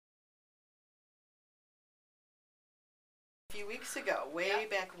few weeks ago, way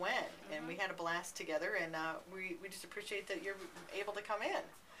back when, and we had a blast together, and we just appreciate that you're able to come in.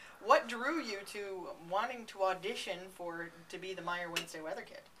 What drew you to wanting to audition to be the Meyer Wednesday Weather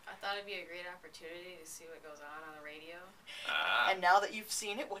Kid? I thought it'd be a great opportunity to see what goes on the radio. And now that you've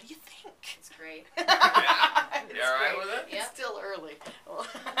seen it, what do you think? It's great. You all right with it? It's still early.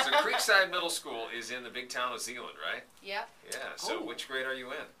 So Creekside Middle School is in the big town of Zeeland, right? Yep. Yeah. So which grade are you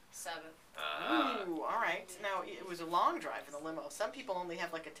in? 7th. Ooh, all right. Now, it was a long drive in the limo. Some people only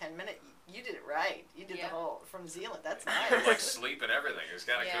have like a 10-minute. You did it right. You did the whole from Zeeland. That's nice. Like sleep and everything. It's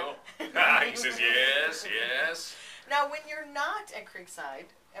kind of cool. He says yes, yes. Now, when you're not at Creekside,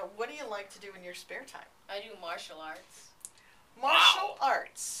 what do you like to do in your spare time? I do martial arts. Martial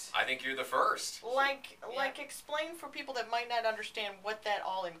arts. I think you're the first. Like, explain for people that might not understand what that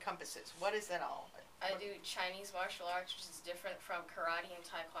all encompasses. What is that all? I do Chinese martial arts, which is different from karate and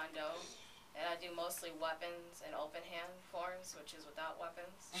taekwondo. And I do mostly weapons and open hand forms, which is without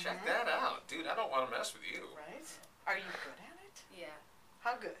weapons. Check that out. Dude, I don't want to mess with you. Right? Are you good at it? Yeah.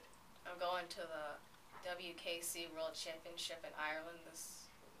 How good? I'm going to the WWK World Championship in Ireland this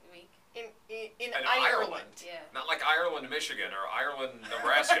week. In Ireland? Yeah. Not like Ireland, Michigan, or Ireland,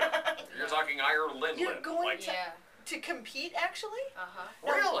 Nebraska. You're talking Ireland. You're going to compete, actually? Uh-huh.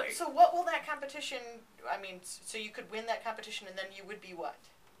 Really? So what will that competition, I mean, so you could win that competition and then you would be what?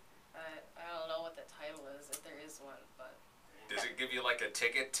 I don't know what the title is, if there is one, but... Does it give you like a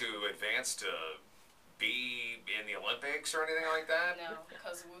ticket to advance to be in the Olympics or anything like that? No,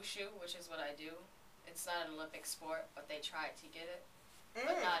 because wushu, which is what I do, it's not an Olympic sport, but they tried to get it.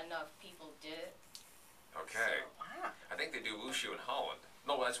 But not enough people did it. Okay. So, I think they do wushu in Holland.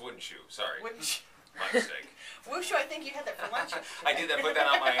 No, that's wooden shoe. Sorry. Wooden shoe. My mistake. Wushu, I think you had that for lunch. I did that. Put that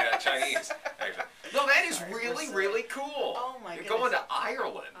on my Chinese. Actually. No, that is really cool. Oh my goodness. You're going to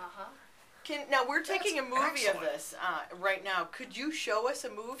Ireland. Now we're taking a movie of this right now. Could you show us a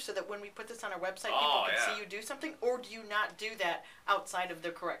move so that when we put this on our website, people can see you do something, or do you not do that outside of the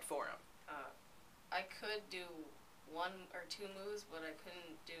correct forum? I could do 1 or 2 moves, but I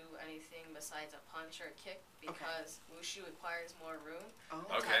couldn't do anything besides a punch or a kick because wushu requires more room.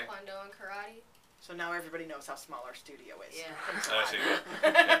 Taekwondo and karate. So now everybody knows how small our studio is. Yeah. I see.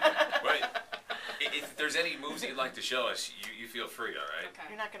 Right. If there's any moves that you'd like to show us, you feel free, all right? Okay.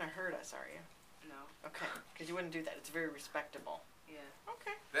 You're not going to hurt us, are you? No. Okay, because you wouldn't do that. It's very respectable. Yeah.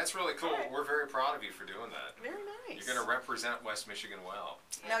 Okay. That's really cool. Right. We're very proud of you for doing that. Very nice. You're going to represent West Michigan well.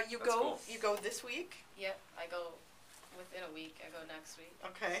 Now Yeah. you That's go this week? Yep. I go within a week. I go next week.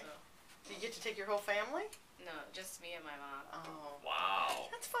 Okay. So. Do you get to take your whole family? No, just me and my mom. Oh. Wow.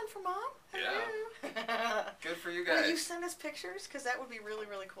 That's fun for Mom. Yeah. Good for you guys. Will you send us pictures? Because that would be really,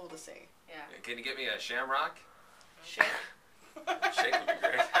 really cool to see. Yeah. Can you get me a shamrock? Shake. Shake would be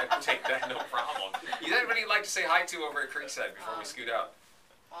great. I'd take that, no problem. Is there anybody you'd like to say hi to over at Creekside before we scoot out?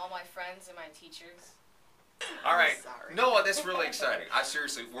 All my friends and my teachers. All right. Sorry. Noah, that's really exciting.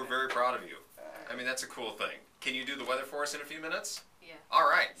 Seriously, we're very proud of you. I mean, that's a cool thing. Can you do the weather for us in a few minutes? Yeah. All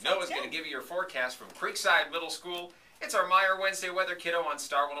right. Noah's going to give you your forecast from Creekside Middle School. It's our Meyer Wednesday Weather Kiddo on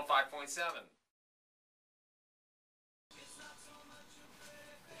Star 105.7.